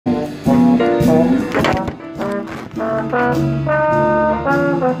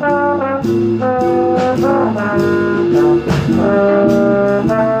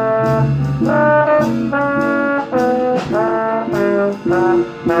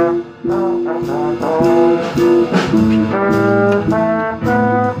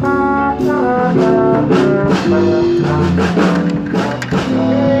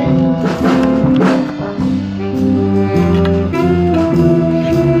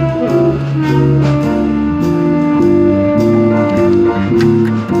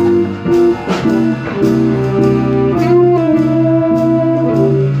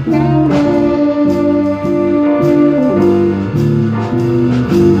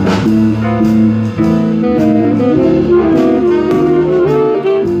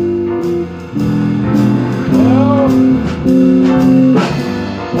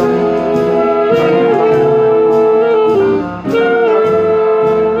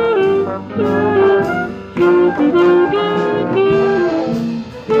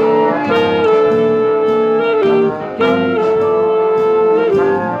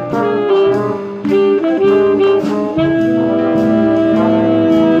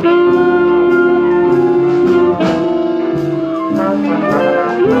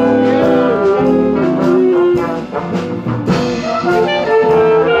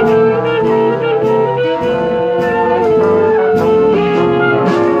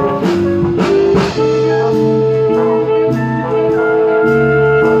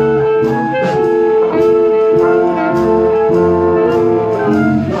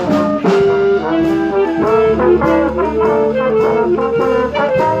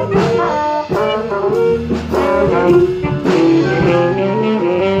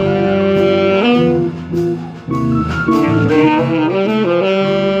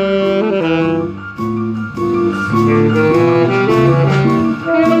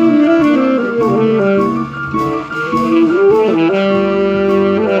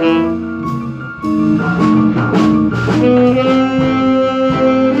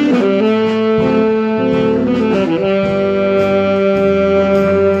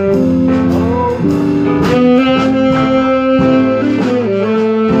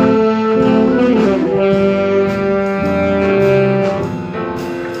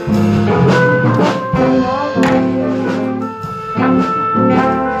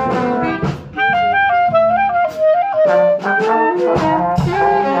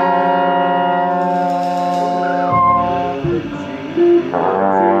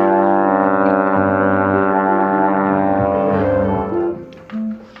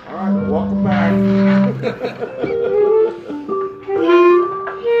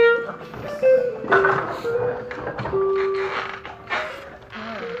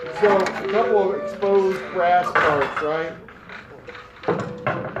So a couple of exposed brass parts, right?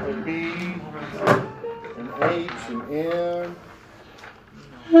 A B, an H, an N.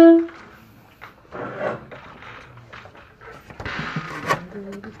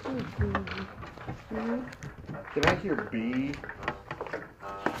 Can I hear B?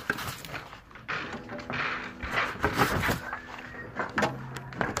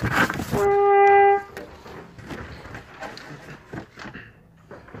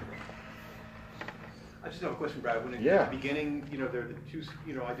 Question, Brad. When yeah. At the beginning, you know, there are the two.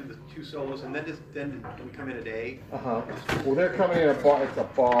 You know, I did the two solos, and then we come in at A. Well, they're coming in a bar. It's a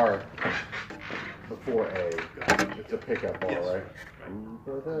bar before A. It's a pickup bar, yes. Right?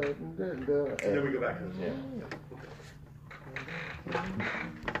 And then we go back. Yeah.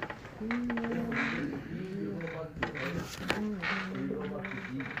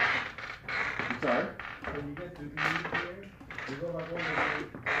 Sorry. When you get to the here, you go back over to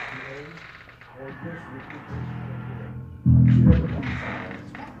or just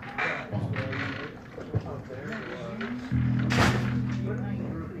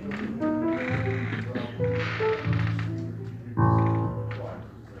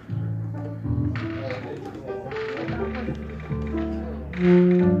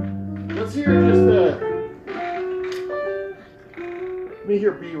let's hear just let me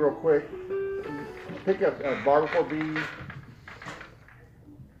hear B real quick. Pick up bar before B.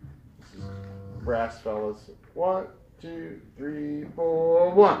 Brass fellas. 1, 2, 3,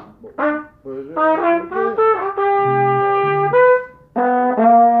 4, 1.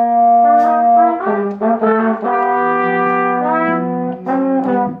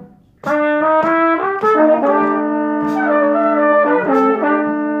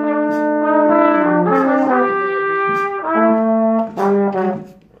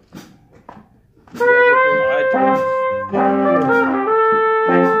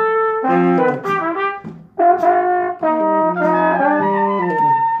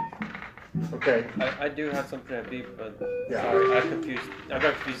 Okay. I do have something at beep, but Yeah. sorry, I got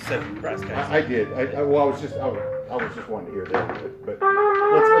confused. Said brass guys. I did. I was just wanting to hear that. But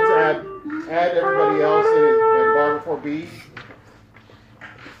let's add everybody else in at bar before B.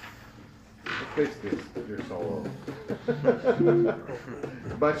 It's basically your solo.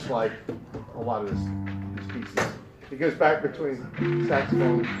 Much like a lot of these pieces. It goes back between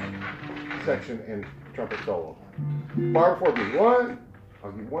saxophone section and trumpet solo. Bar before B. One.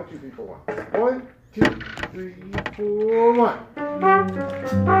 I'll give 1, 2, 3, 4, 1. 1, 2, 3, 4, 1. A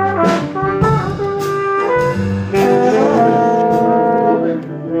little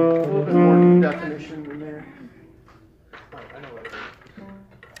bit more definition in there. I know what it is.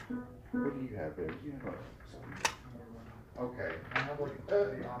 What do you have there? You have okay. I have like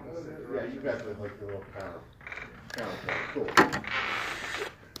the opposite. Yeah, you got the little counter. Cool.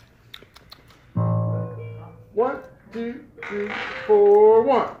 1, 2, 3, 4,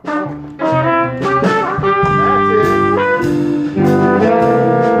 1.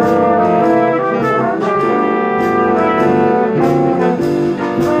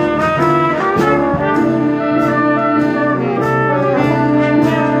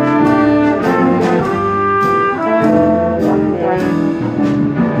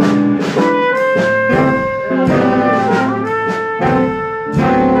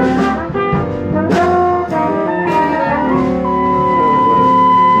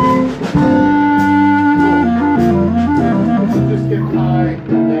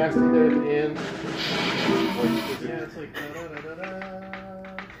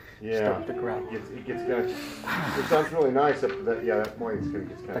 That's it. It sounds really nice up that, yeah, that voice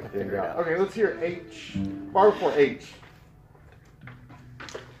gets kind of thinned out. Okay, let's hear H. Bar before H.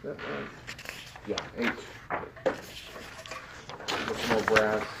 Yeah, H. Some more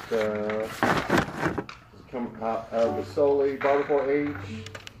brass come out of the soli. Bar before H.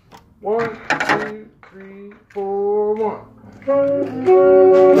 1, 2, 3, 4, 1.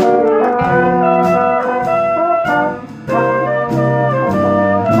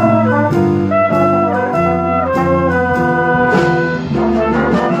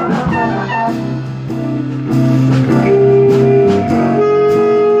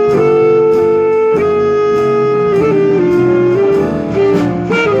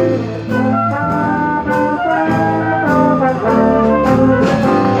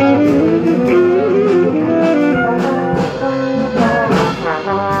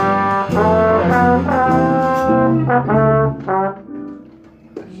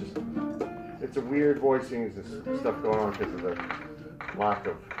 It's a weird voicing and stuff going on because of the lack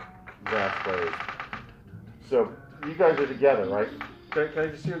of brass players. So you guys are together, right? Can I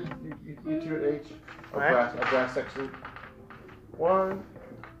just hear you two at H? A brass section. 1,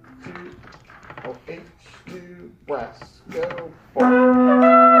 2, oh, H, 2, brass. Go. 4.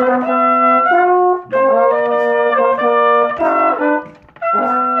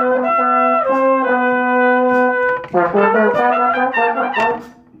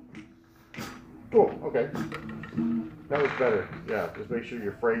 Cool, okay. That was better. Yeah, just make sure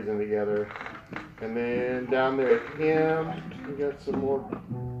you're phrasing together. And then down there at M, we got some more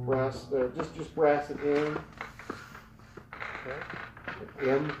brass there. Just brass at M.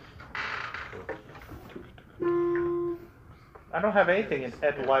 Okay. M. I don't have anything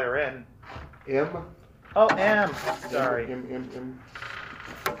at the letter N. M. Oh, M. Sorry. M.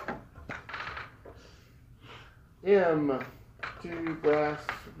 M. 2 brass.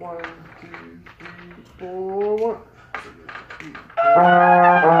 1, 2, 3, 4, 1.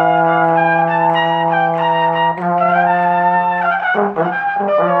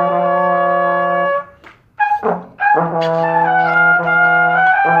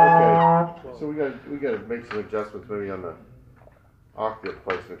 Okay, so we got to make some adjustments maybe on the octave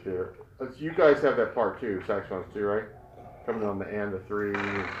placement here. You guys have that part too, saxophones too, right? Coming on the end of 3,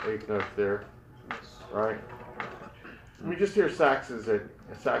 8 notes there, right? Let me just hear saxes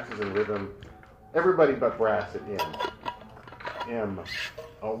and rhythm. Everybody but brass at M. M.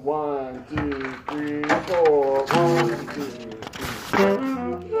 1, 2, 3, 4. 1, 2, 3, 4.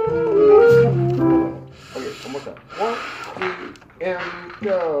 Okay, one more time. 1, 2, M,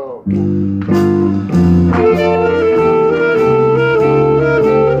 go.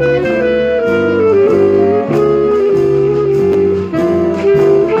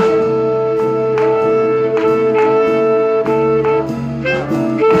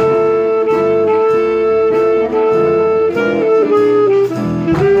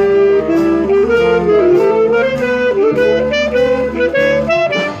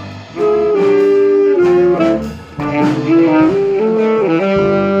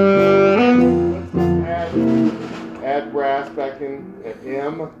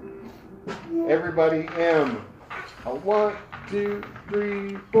 Everybody M. A 1, 2,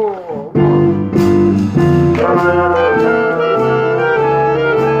 3, 4.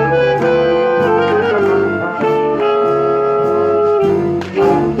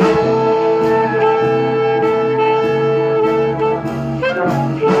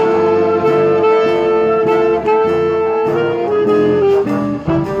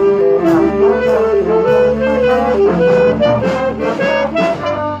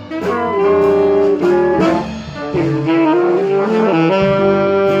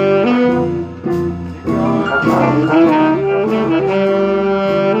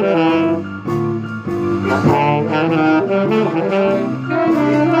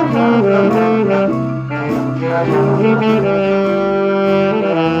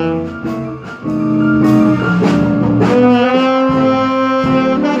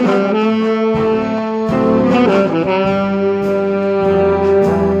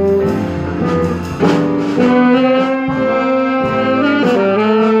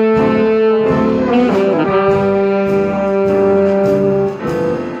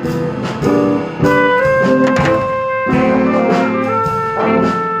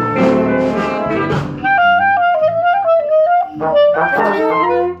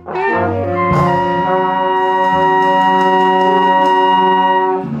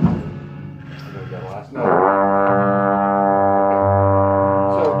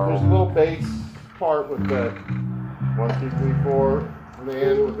 With the 1, 2, 3, 4, and the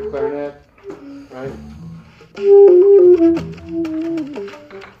end with the clarinet, right?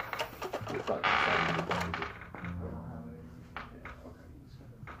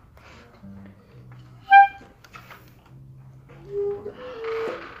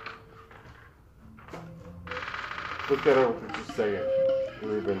 Look that over for just a second,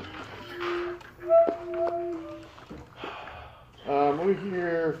 Ruben. We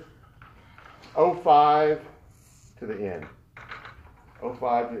hear 05 to the end.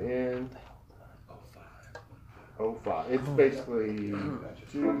 05 to the end. 05. It's basically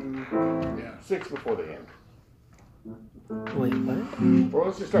 6 before the end. Wait, what? Or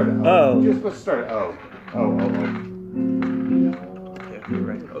let's just start at O. Oh. Let's start at O. O. Yeah, you're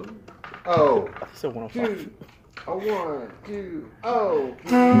right. O. So 105. 2. A 1, 2, O.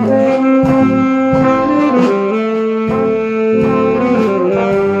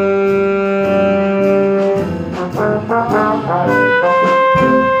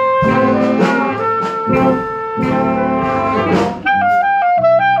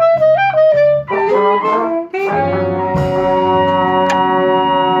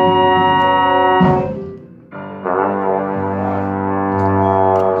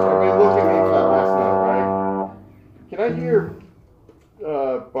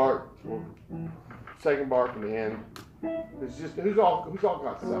 Second bar from the end. It's just who's all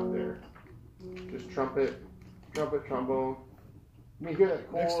got stuff there? Just trumpet, trombone. Can you hear that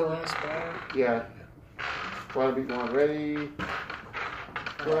chord? Next to last bar. Yeah. Wanna be going ready?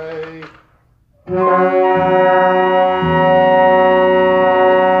 Play. Stop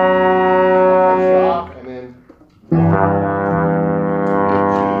and then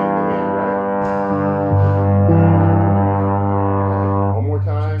one more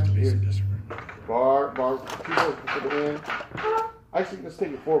time. Bar, people for the end. Actually, let's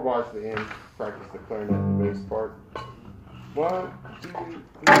take it 4 bars to the end. Practice the clarinet and the bass part. 1, 2, 3,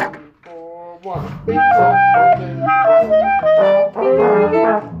 4, 1. Beat up,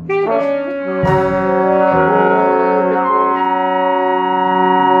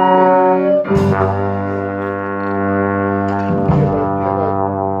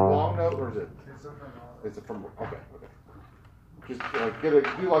 long note, or is it? It's a from. Okay. Just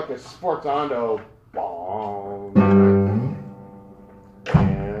do like a sforzando.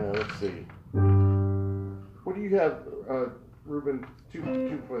 And let's see. What do you have, Ruben? Two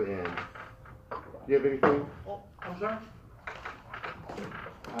for the end. Do you have anything? Oh, I'm sorry?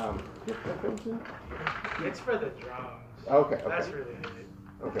 It's for the drums. Okay. That's really good.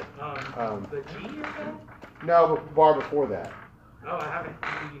 Okay. The G is that? No, but bar before that. Oh, I haven't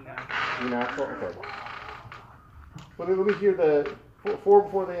seen that. You natural? Okay. Well, let me hear the 4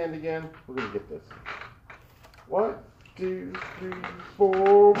 before the end again. We're going to get this. 1, 2, 3,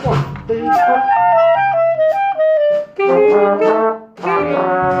 4, 1.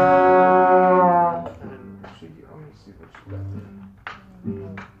 Actually, let me see what you got there.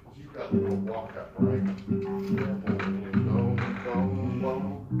 You got a little walk up, right?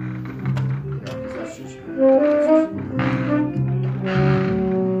 Yeah, because that's just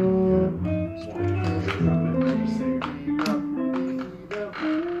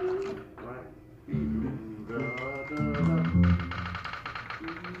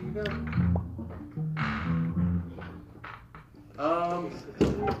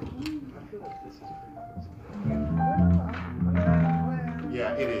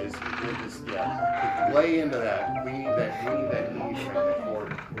Yeah, it is. It is. Yeah. Play into that. We need that. We need that E to make the chord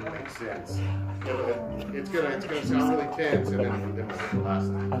make sense. It's gonna sound really tense, and then it'll last.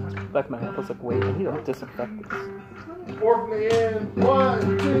 Back of my head, I was like, wait, I need to disinfect this. 4 from the end.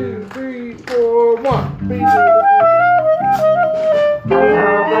 1, 2, 3, 4, 1.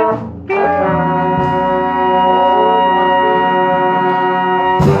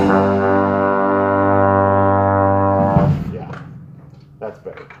 Yeah, that's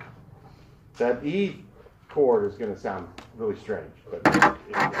better. That E chord is going to sound really strange, but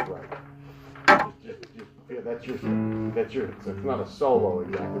it's right. Just feel that's your. So it's not a solo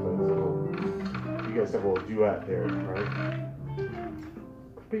exactly, but it's a little. You guys have a little duet there, right?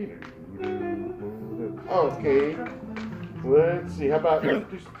 Okay. Let's see. How about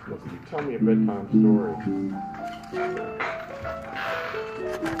let's tell me a bedtime story.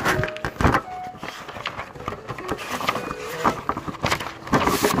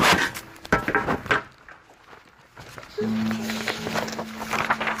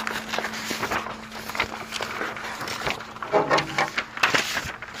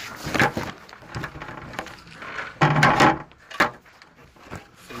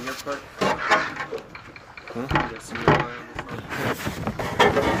 Sing your part. Yeah, sing your line.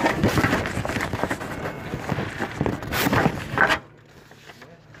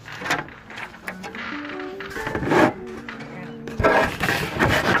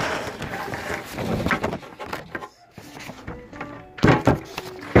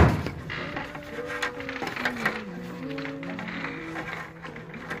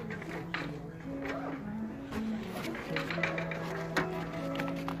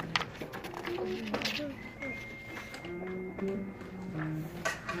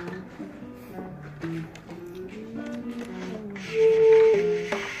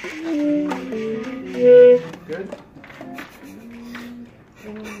 Good.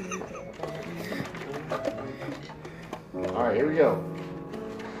 All right, here we go.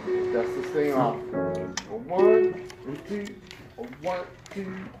 Dust this thing off. 1, 2, 1, 2,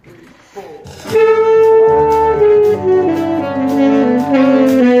 3, 4.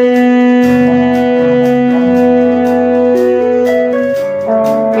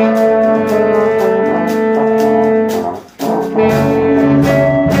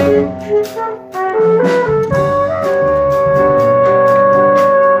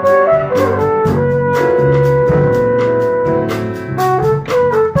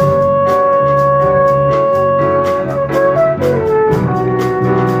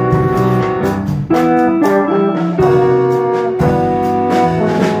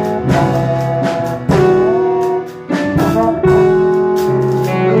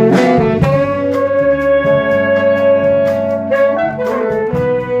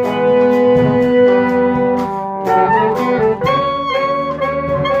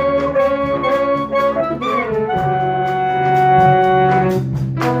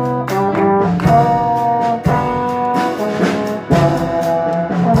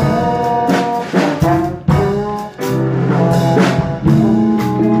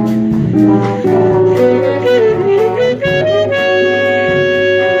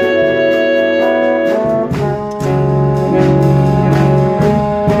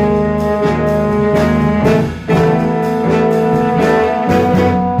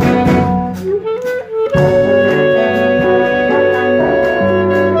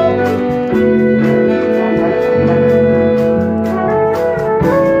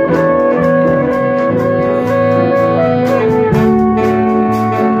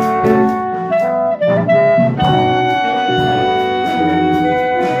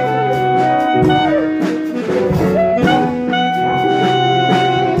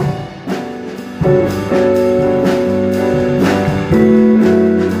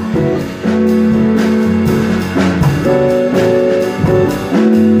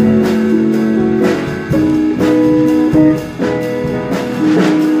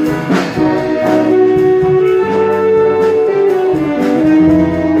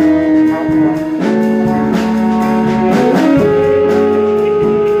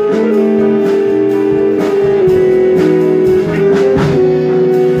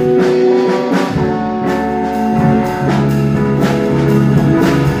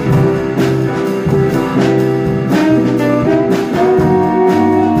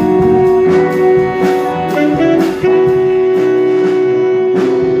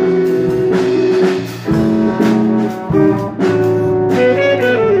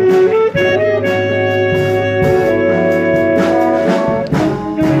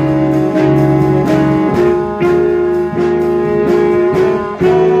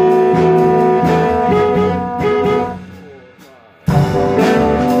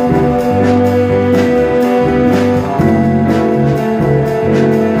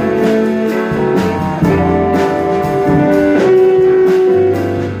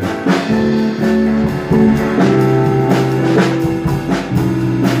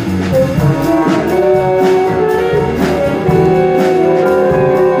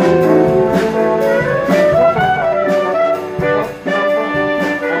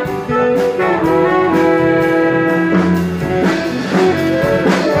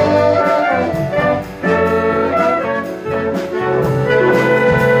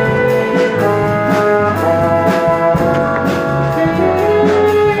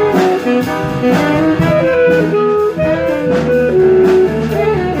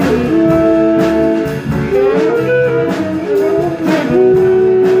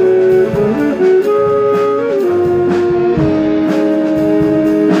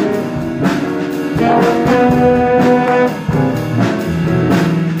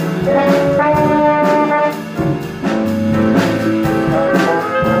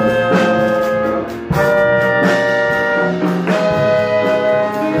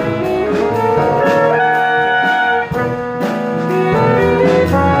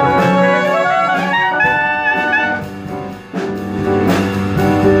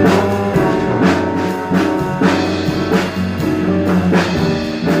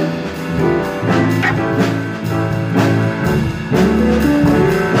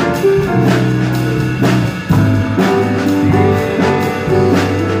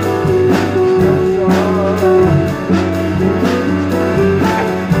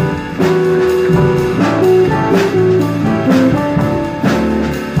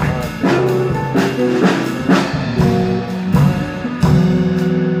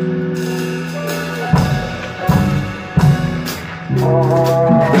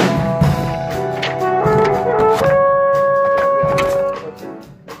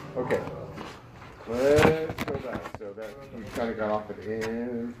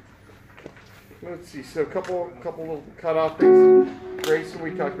 And let's see. So a couple little cut off things. Grayson,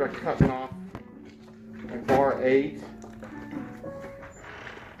 we talked about cutting off at bar 8.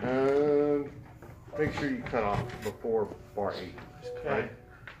 Make sure you cut off before bar 8. Right?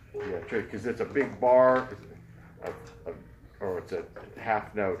 Yeah, because it's a big bar, or it's a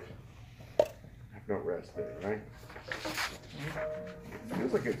half note rest there, right? It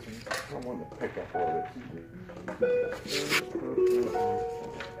feels like it's someone to pick up a little bit.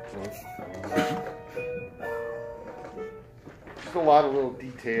 Just a lot of little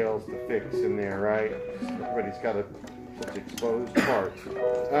details to fix in there, right? Everybody's got such exposed parts.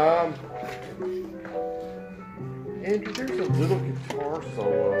 Andrew, there's a little guitar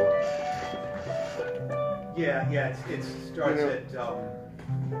solo. Yeah, it starts at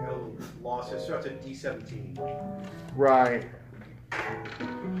loss. It starts at D17. Right.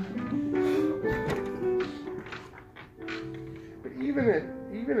 But even at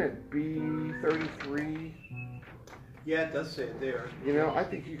B33. Yeah, it does say it there. You know, I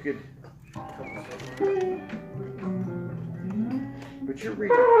think you could. But you're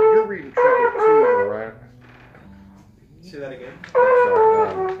reading treble 2, right? Say that again.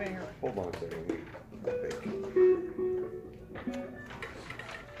 Sorry. Hold on a second.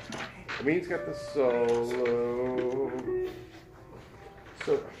 I mean, he's got the solo.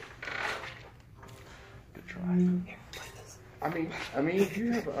 So. Good try. I mean, do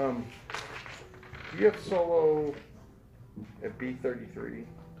you have solo at B33?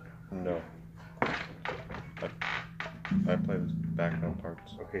 No. I play the background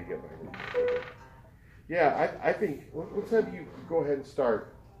parts. Okay, good. Yeah, I think let's have you go ahead and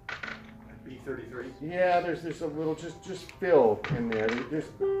start. B33. Yeah, there's a little just fill in there.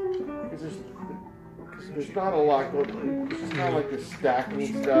 There's not a lot. It's just kind of like the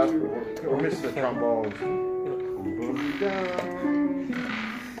stacking stuff. We're missing the trombones.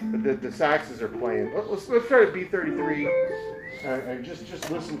 But the saxes are playing. Let's start at B33 and just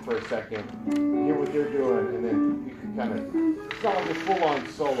listen for a second, hear what they're doing, and then you can kind of, it's not like a full-on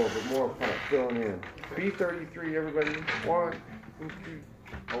solo, but more of kind of filling in. B33, everybody. 1,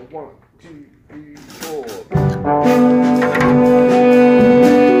 2, 1, 2, 3, 4.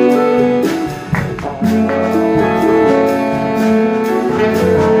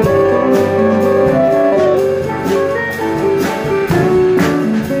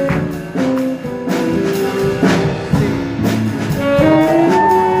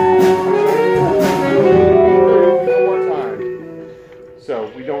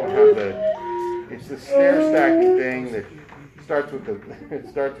 It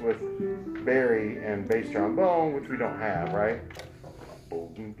starts with Barry and bass trombone, which we don't have, right?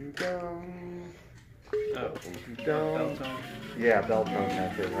 Bell tone. Yeah, bell tone kind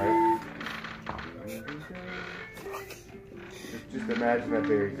of thing, right? Just imagine that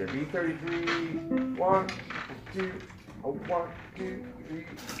Barry's there. B33, 1, 2, 1, 2, 3,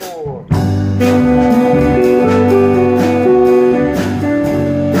 4.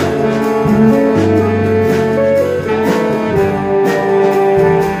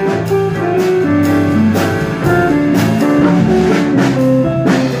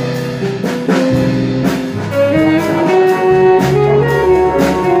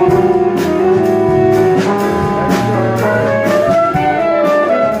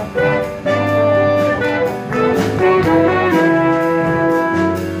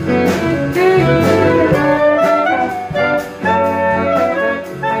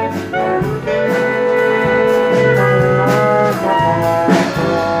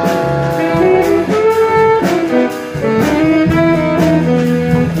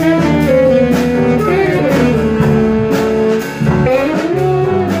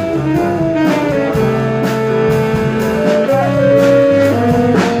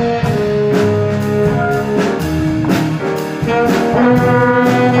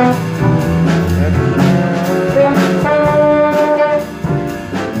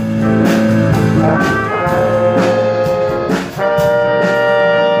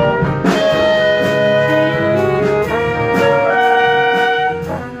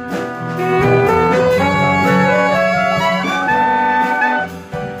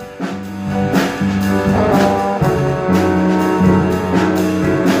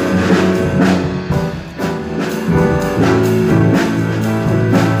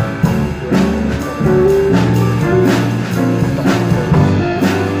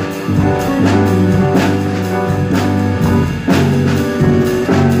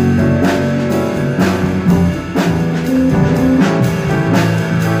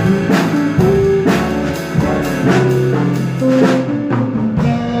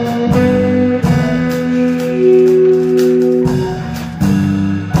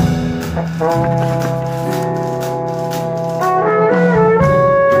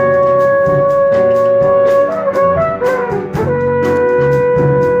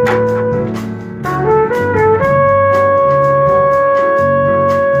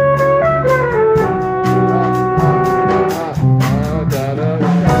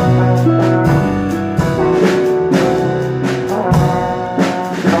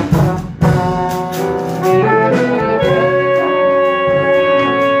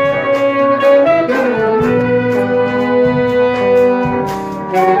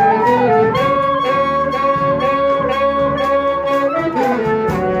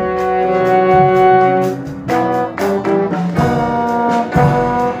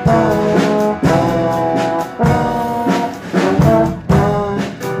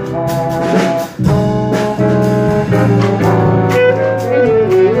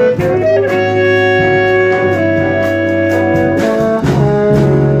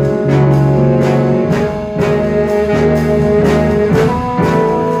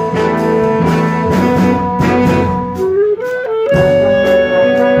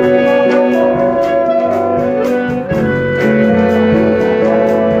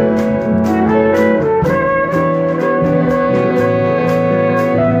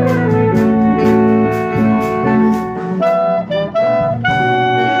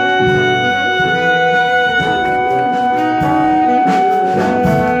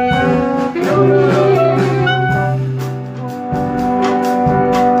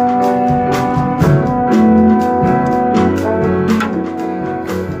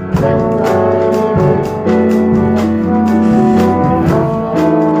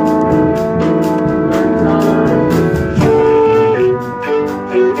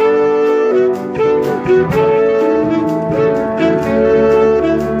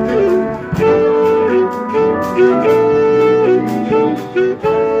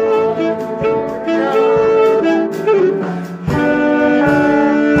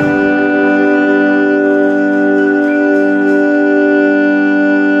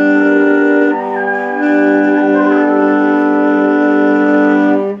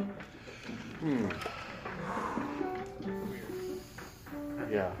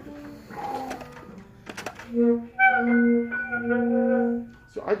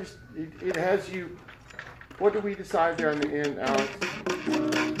 So it has you. What do we decide there in the end, Alex?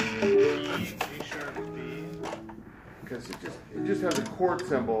 G sharp, B. Because it just has a chord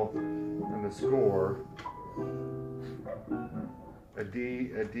symbol in the score. A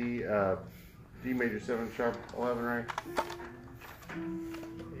D major 7 sharp 11, right?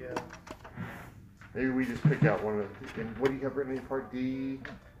 Yeah. Maybe we just pick out one of the. And what do you have written in part? D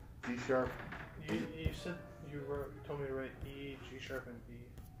sharp. You said told me to write E, G sharp, and B.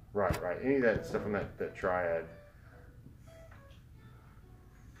 Right. Any of that stuff in that triad.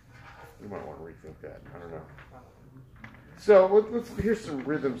 You might want to rethink that. I don't know. So here's some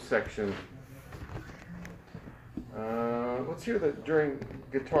rhythm section. Let's hear that during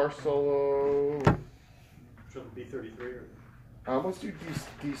guitar solo. Should it be 33 or? Let's do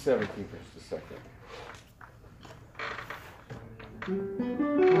D17 for just a second.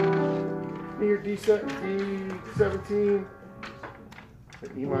 Here, D17, the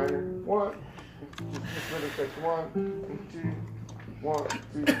E minor. 1, just rhythm section. 1, 2, 1,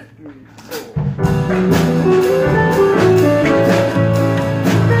 2, 3, 4.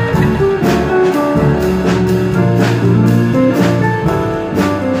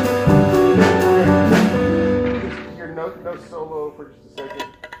 Your note solo for just a second.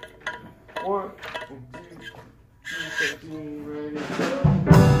 1, 2, 17, ready, go.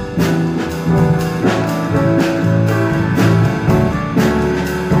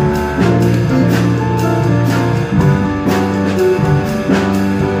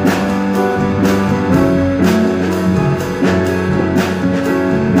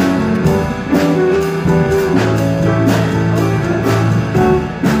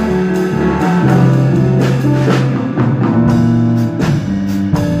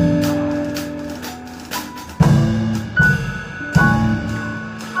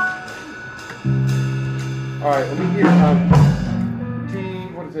 Alright, let me hear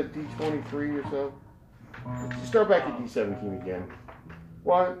D23 or so. Start back at D17 again.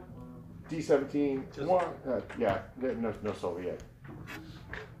 1, D17, Just 1, yeah, no solo yet.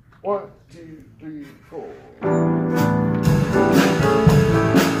 1, 2, 3, 4.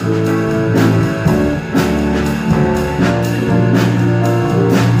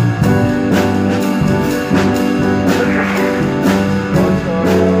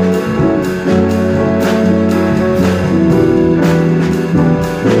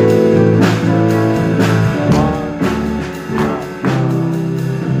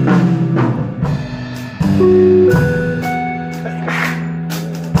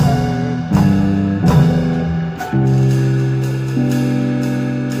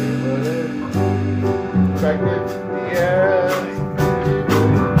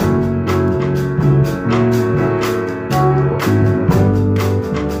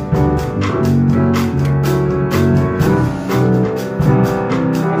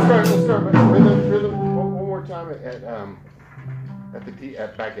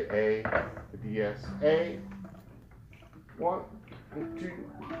 back at A, the DS. A. 1, 2,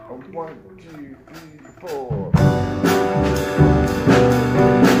 1, 2, 3, 4.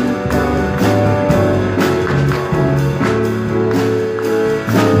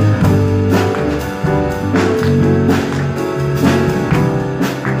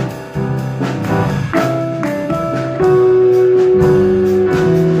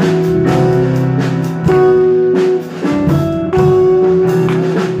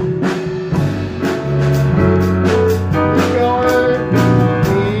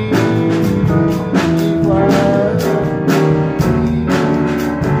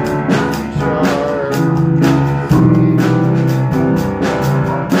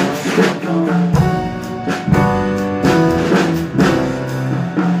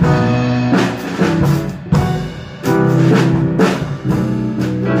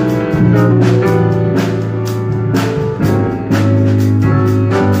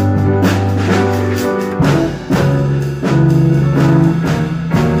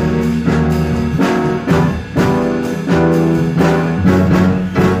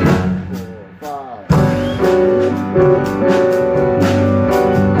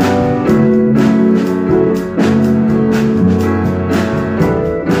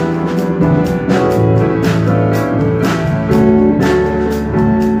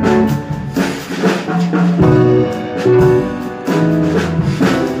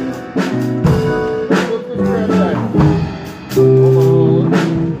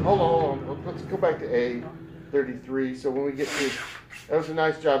 So when we get to, that was a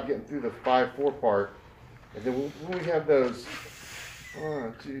nice job getting through the 5/4 part, and then when we have those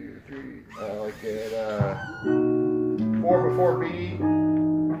 1, 2, 3, like at 4 before B,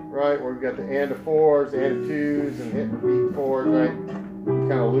 right, where we've got the and of 4s, the and of 2s, and hitting beat 4s, right,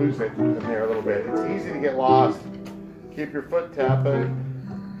 kind of lose it in there a little bit. It's easy to get lost. Keep your foot tapping.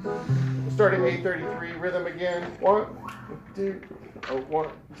 We'll start at A33 rhythm again. 1, 2, 1,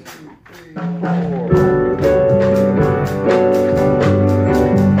 2, 3,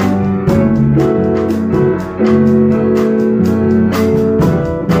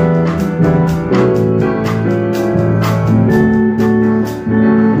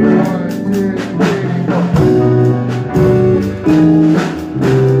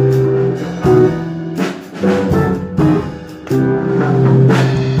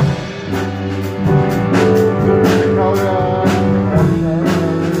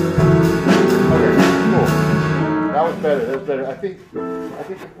 I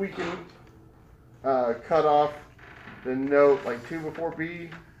think if we can cut off the note like 2 before B,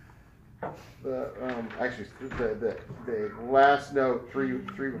 the actually the last note 3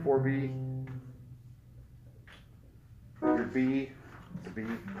 before B, your B, the B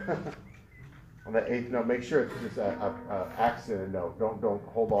on that 8th note. Make sure it's just a accented note. Don't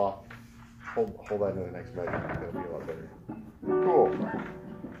hold off. Hold that in the next measure. That'll be a lot better. Cool.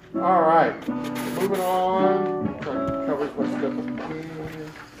 All right, moving on. Try to cover as much stuff as we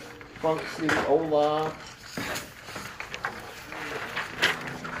can. Funk C, Ola.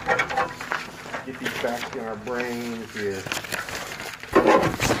 Get these back in our brains here.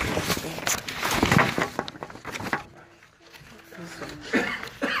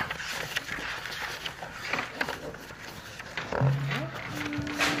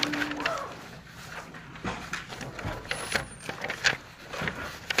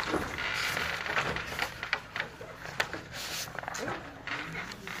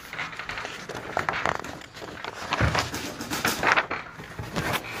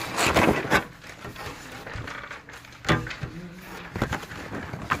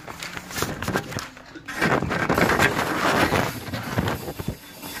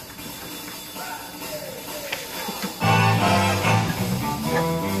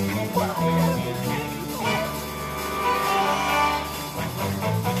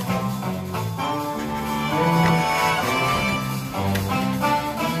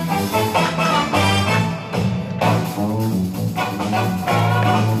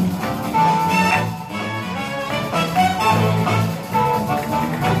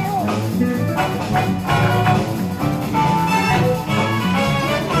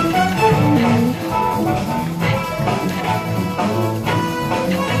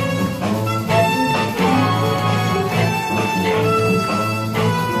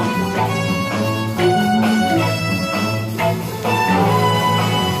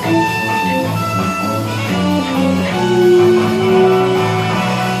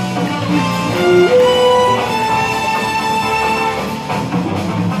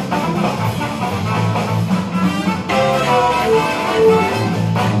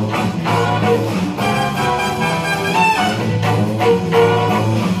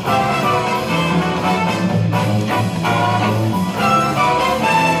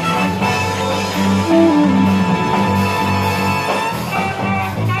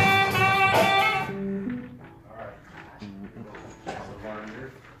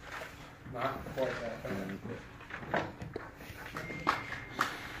 Not quite that fast.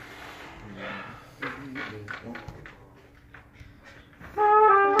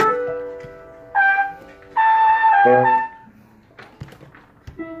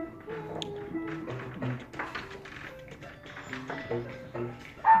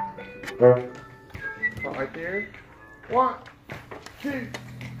 Right there. 1, 2,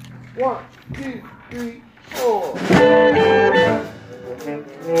 1, 2, 3, 4.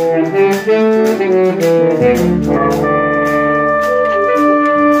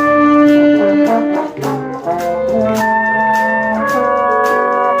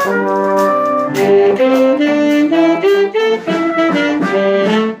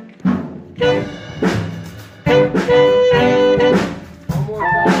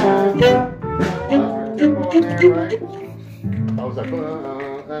 I was like,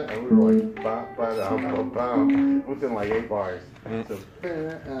 and we were like, within like 8 bars. So,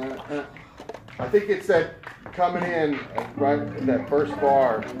 I think it's that coming in right at that first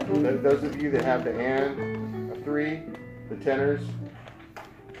bar. Those of you that have the and a 3, the tenors,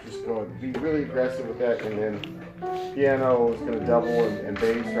 just go and be really aggressive with that, and then piano is going to double and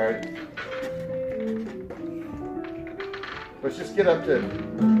bass, right? Let's just get up to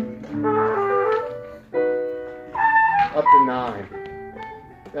 9.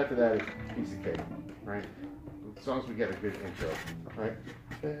 After that, it's a piece of cake, right? As long as we get a good intro, right?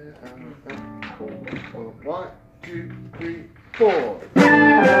 1, 2, 3, 4.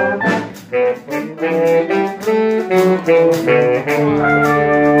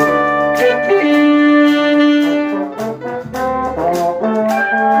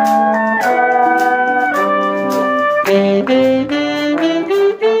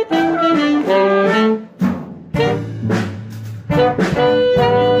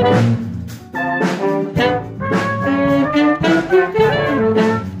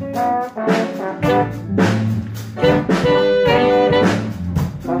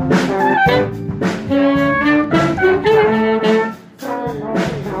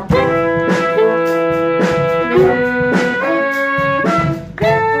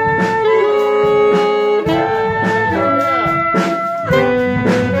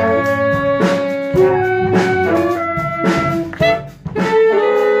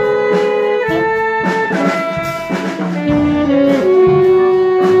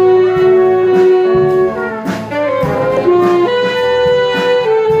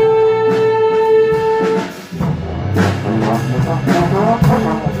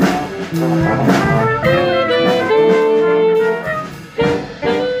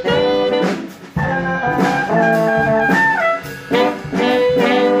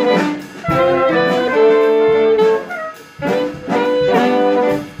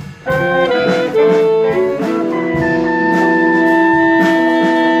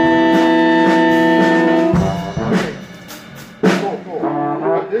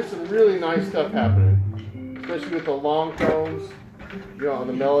 There's some really nice stuff happening, especially with the long tones, you know, on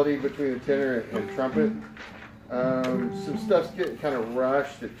the melody between the tenor and trumpet. Some stuff's getting kind of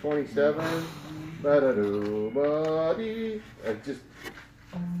rushed at 27. Just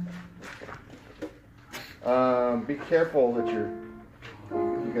be careful that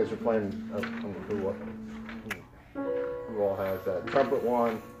you guys are playing. I don't know who all has that trumpet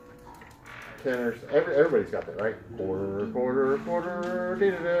one. Tenors, everybody's got that, right? Quarter, quarter, quarter,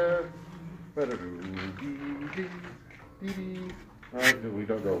 right? We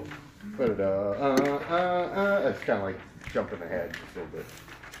don't go, it's kind of like jumping ahead just a little bit.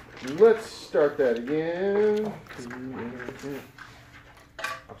 Let's start that again.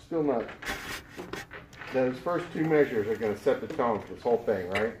 I'm still not, those first 2 measures are going to set the tone for this whole thing,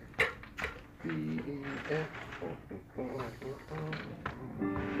 right?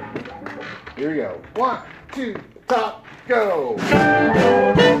 Here we go. 1, 2, top, go.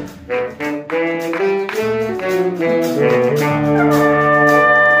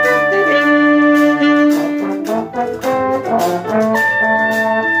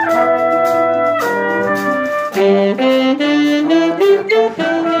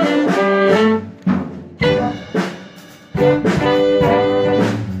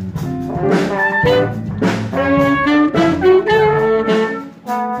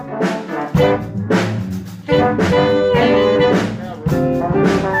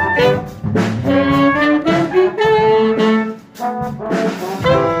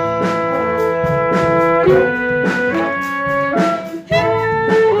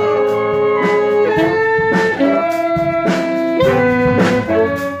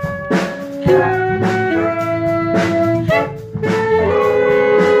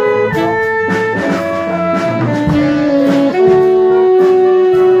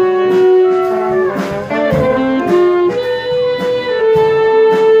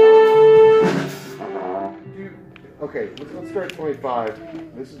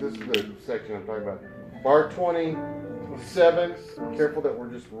 25. This is the section I'm talking about. Bar 27. Careful that we're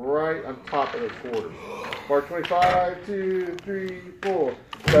just right on top of the quarter. Bar 25, 2, 3, 4.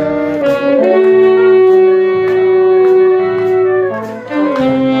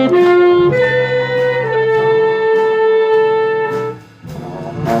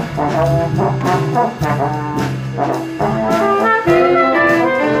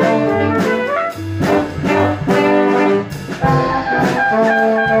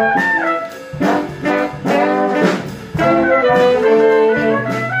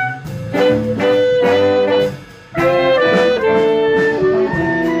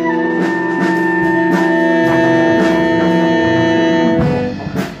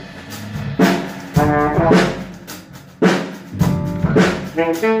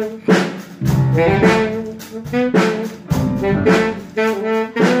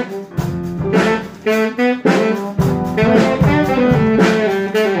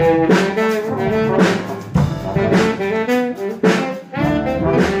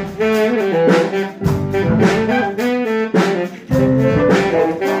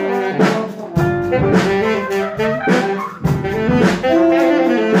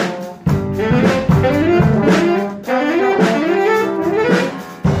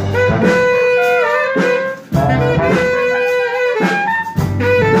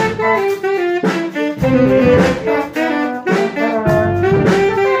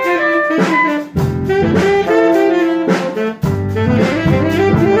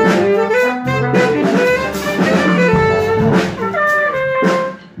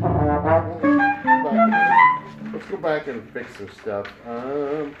 Some stuff.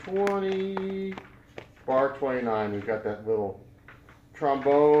 20, bar 29. We've got that little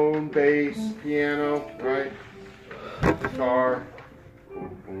trombone, bass, piano, right? Guitar.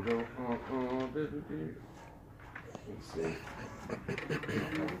 Let's see.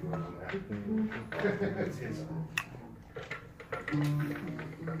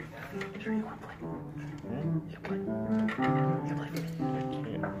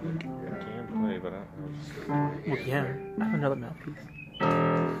 Play, but I don't know. Well, yeah, I have another mouthpiece.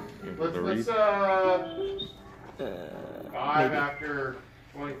 Let's 5 maybe. after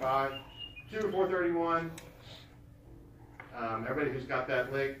 25, 2 to 431. Everybody who's got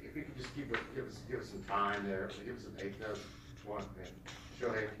that lick, if you could just give us some time there, give us an 8 note one, and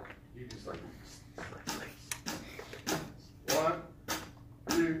show him. You just like 1,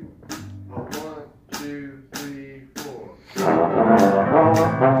 2, 1, 2, 3, 4.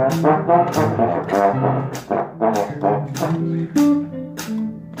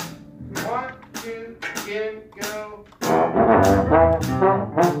 One, two, again, go.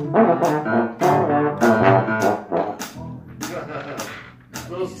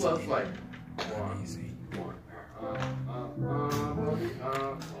 Little slow, like 1, easy. 1.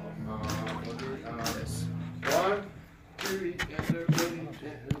 1, 2, and they're ready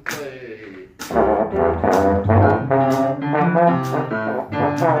to play.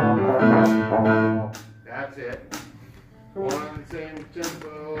 That's it. 1, same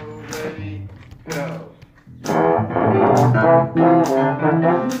tempo, ready, go.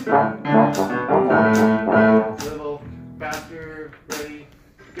 Little faster, ready,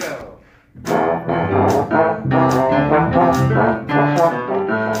 go.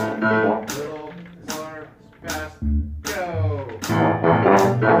 Little more fast, go.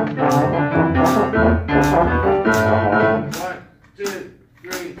 1, 2,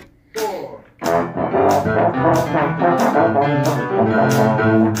 3, 4.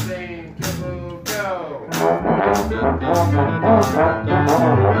 Same tempo, go.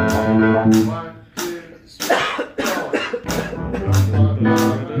 1, 2,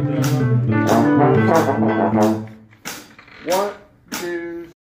 1, 2.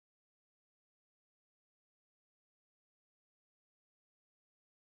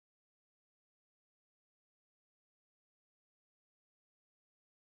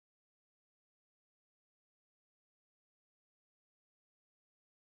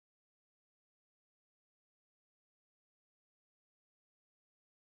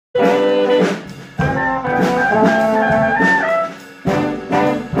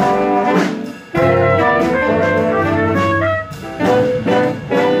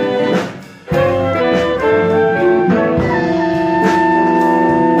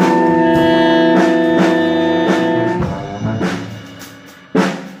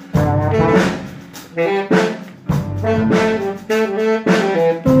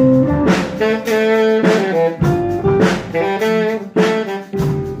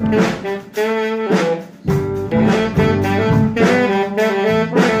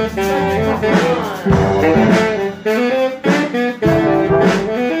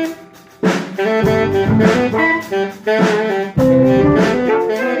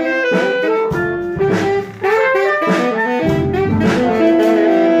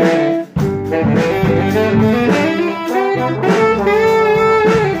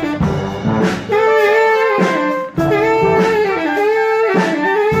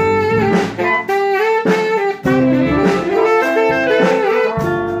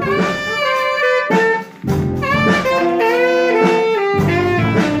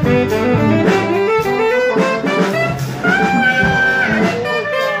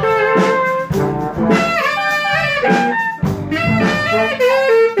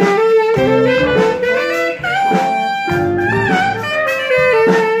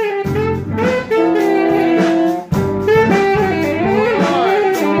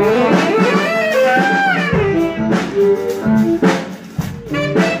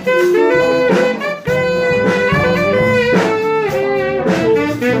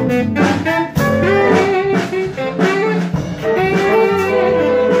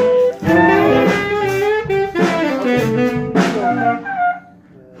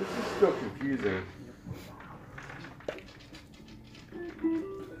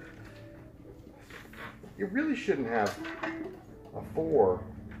 shouldn't have a 4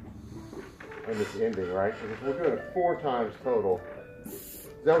 in this ending, right? Because we're doing it 4 times total. Is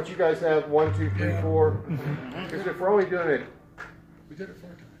that what you guys have? 1, 2, 3, 4? Because if we're only doing it, We did it 4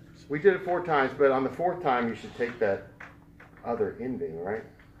 times. we did it 4 times, but on the 4th time you should take that other ending, right?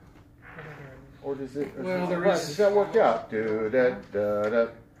 Or does it? Or Well, there does is- that work out? Do that, da da.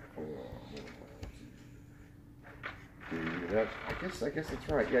 Do that. I guess that's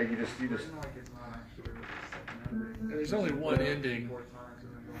right. Yeah, you just. There's only one ending.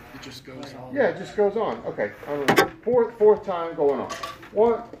 It just goes on. Yeah, it just goes on. Okay, fourth time going on.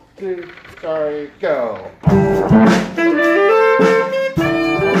 1, 2, sorry, go.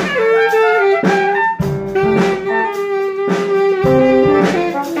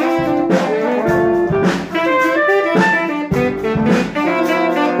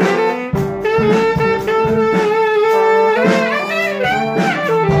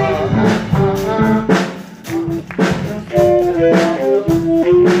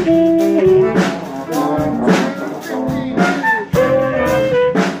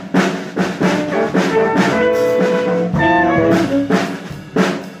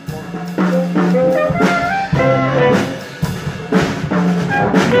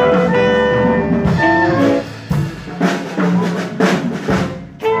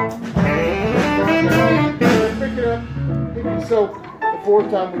 So the 4th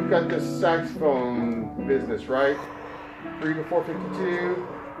time we've got this saxophone business, right? 3 to 452.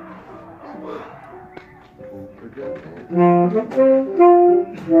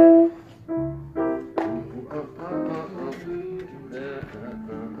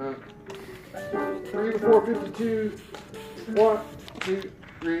 Three to 452. 1, 2,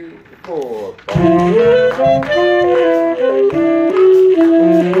 3, 4.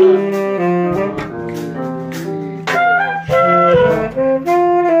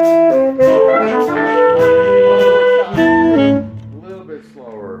 A little bit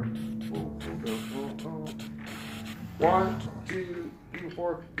slower. 1, 2, 3,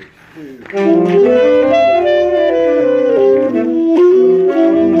 4, 2.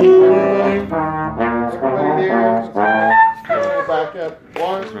 Everybody there? Back up.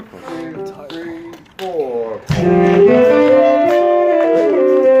 1, 2, 3, 4.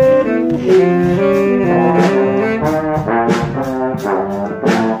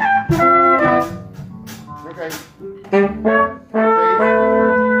 Okay.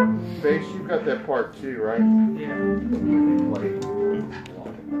 Bass, you got that part too, right?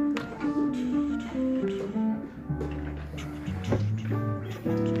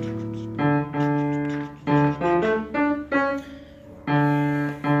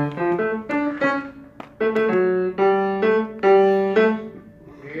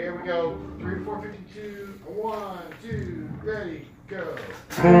 Here we go. 3 to 452. 1, 2, ready, go.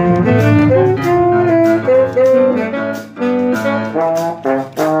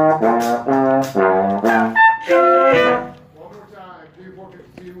 One more time. 3 to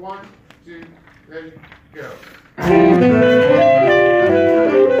 452. 1, 2, ready, go.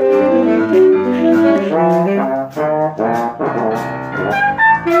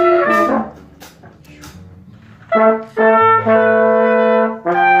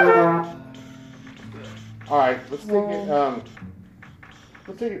 All right, let's take it.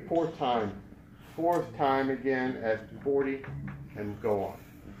 Let's take it 4th time. 4th time again at 40, and go on.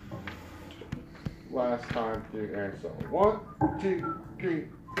 Last time through and so 1, 2, 3,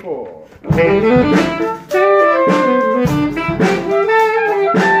 4.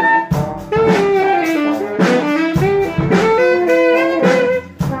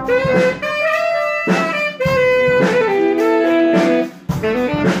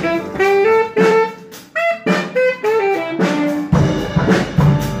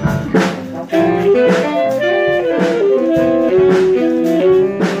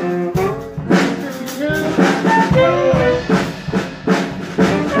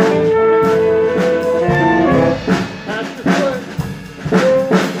 Pass your foot.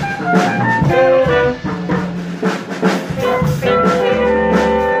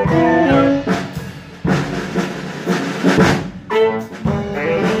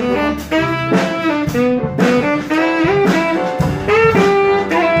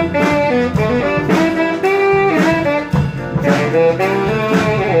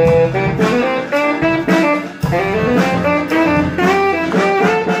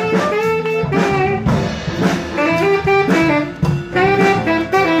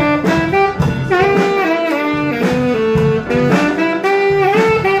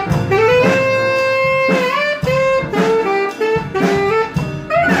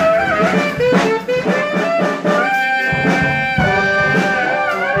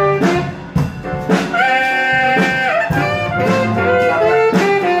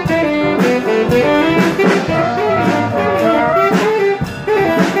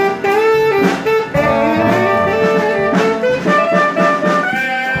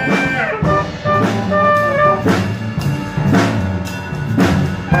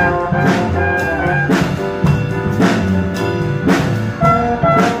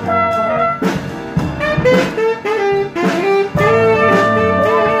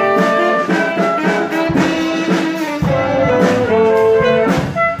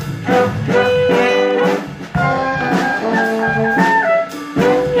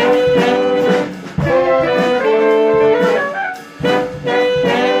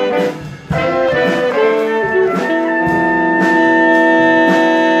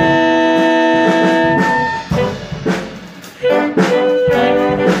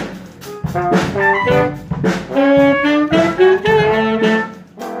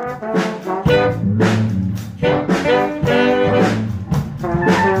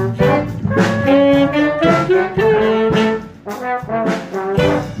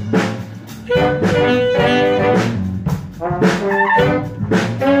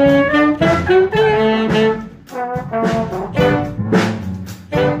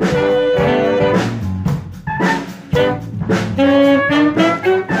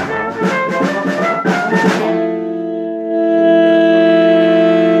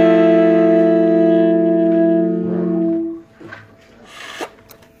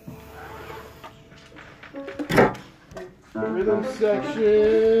 Rhythm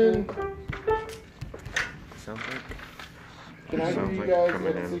section. Sounds like Can I do sounds you like guys coming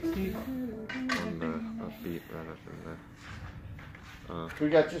at in 60? on the upbeat rather than the. We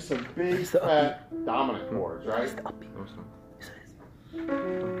got just some big, Where's the fat, dominant chords, right? Awesome. Maybe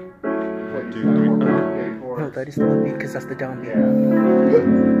Two, some three, more no. complicated No, chords. that is the upbeat because that's the downbeat. Yeah.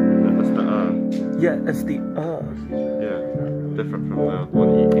 That's the Yeah, that's the yeah, different from the one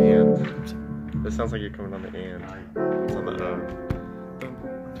E and. This sounds like you're coming on the and. It's on the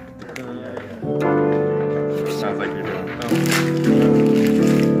It sounds like you're doing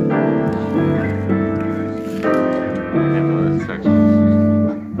into this section.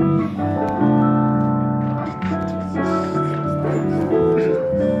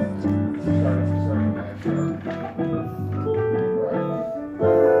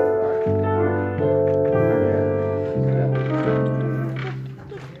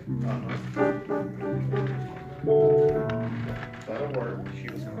 That'll work. She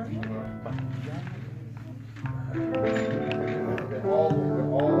was crushing They're all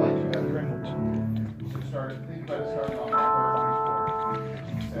like you got think about starting on the third chord.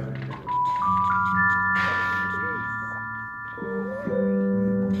 7.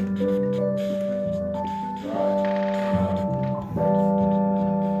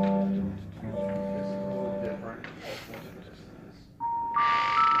 This is a little different.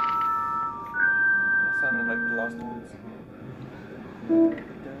 That sounded like the Lost Ones.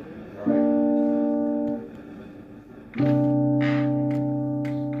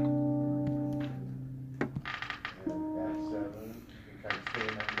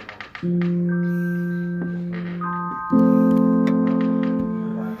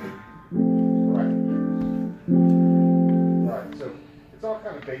 Right, so it's all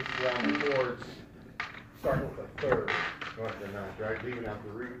kind of based around the chords, starting with a third, going to the ninth, right? Leaving out the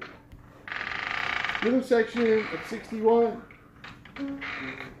root. Rhythm section at 61. And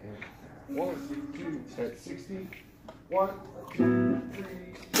 1, 2 at 60. 1, 2, 3,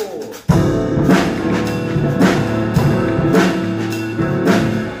 4.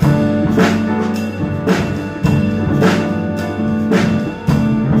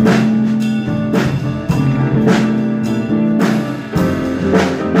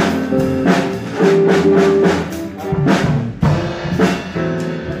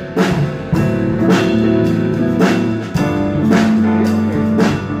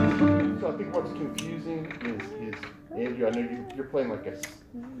 So I think what's confusing is Andrew, I know you're playing like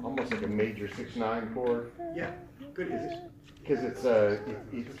almost like a major 6/9 chord. Yeah, good it is. Because it's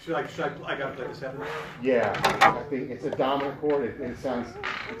Should I gotta play the 7? yeah, I think it's a dominant chord. It sounds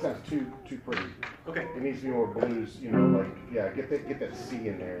too pretty. Okay. It needs to be more blues, like get that C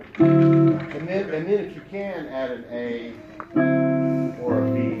in there. And then if you can add an A or a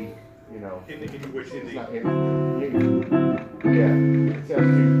B, In which it's in not, the it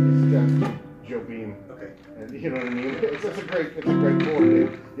sounds too Joe Beam. okay. And you know what I mean? It's a great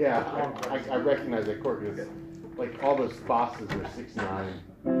chord. Yeah, I recognize that chord because like all those bosses are 6/9,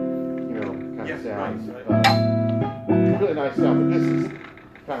 kind of sounds. Really nice sound, but this is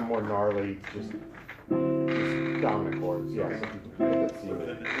kind of more gnarly, just dominant chords. Yeah, so people can get that C.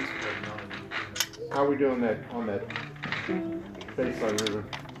 How are we doing that on that bass line rhythm?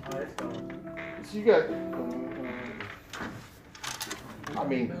 So you got. I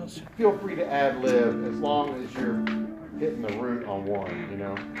mean, feel free to ad lib as long as you're hitting the root on one,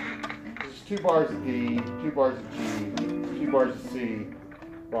 There's 2 bars of D, 2 bars of G, 2 bars of C,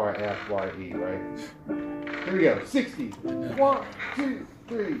 bar F, bar E, right? Here we go. 60. 1, 2,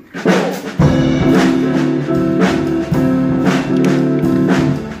 3, 4.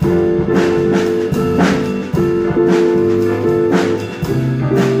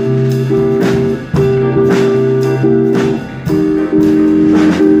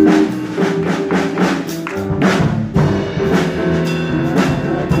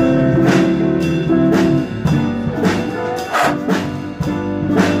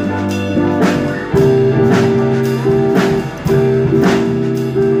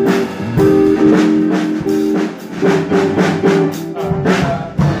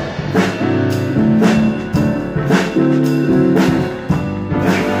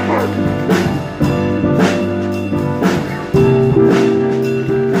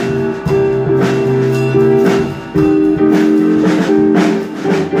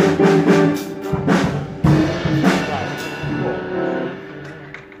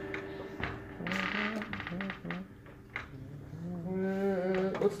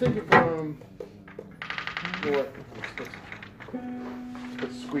 Let's take it from. You know what?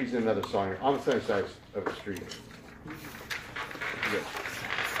 Let's squeeze in another song here. On the sunny side of the street. Yeah.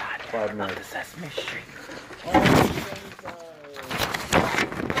 5 the minutes. Sesame Street. On the sunny side.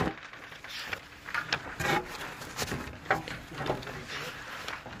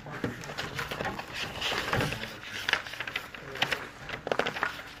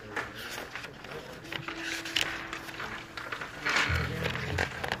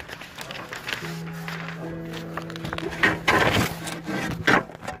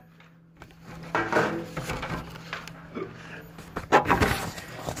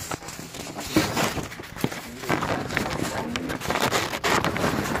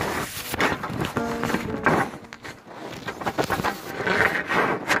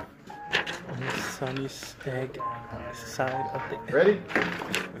 egg on the side of the egg. Ready?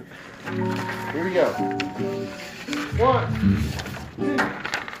 Here we go. 1, 2,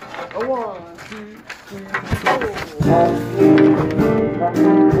 a 1,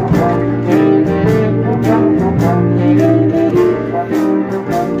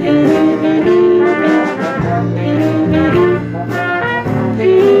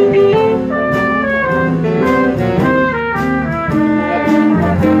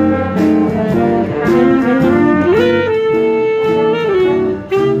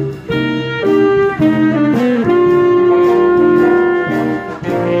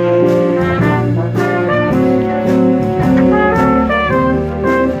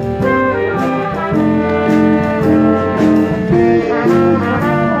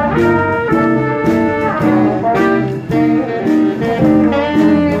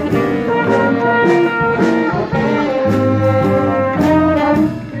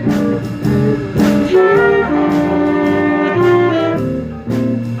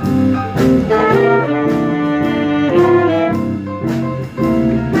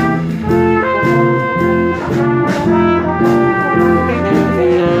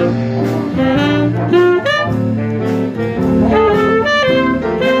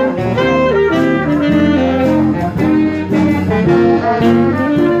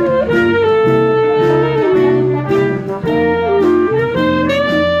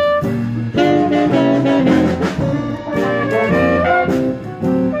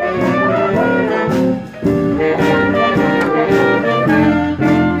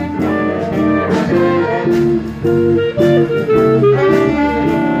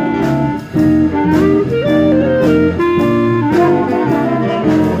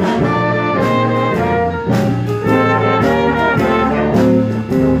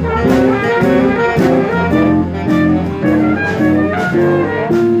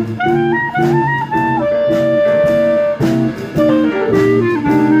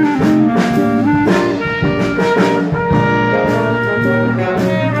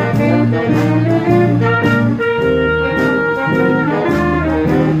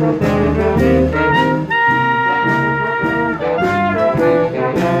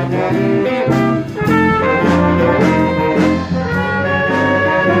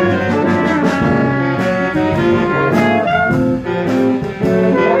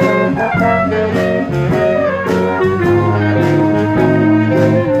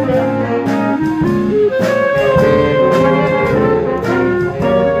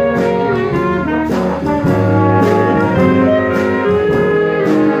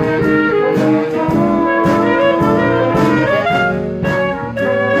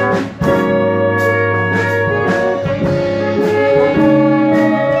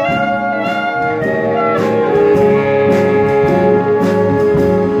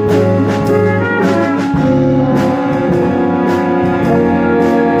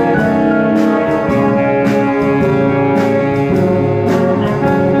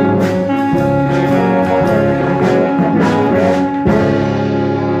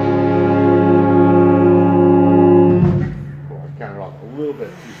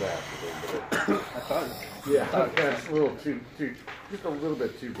 too, just a little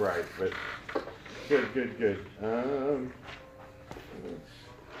bit too bright, but good, good, good.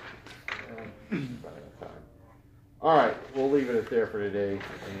 All right, we'll leave it there for today,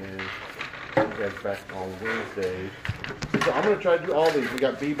 and see you guys back on Wednesday. So I'm going to try to do all these. We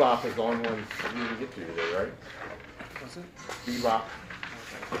got Bebop as on ones we didn't get to today, right? What's it? Bebop.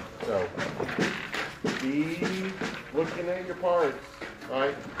 So, be looking at your parts,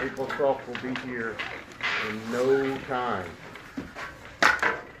 right? April 12th will be here in no time.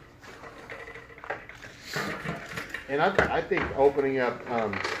 And I think opening up, I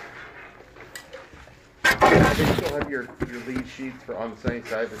think you'll have your lead sheets for on the sunny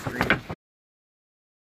side of the street.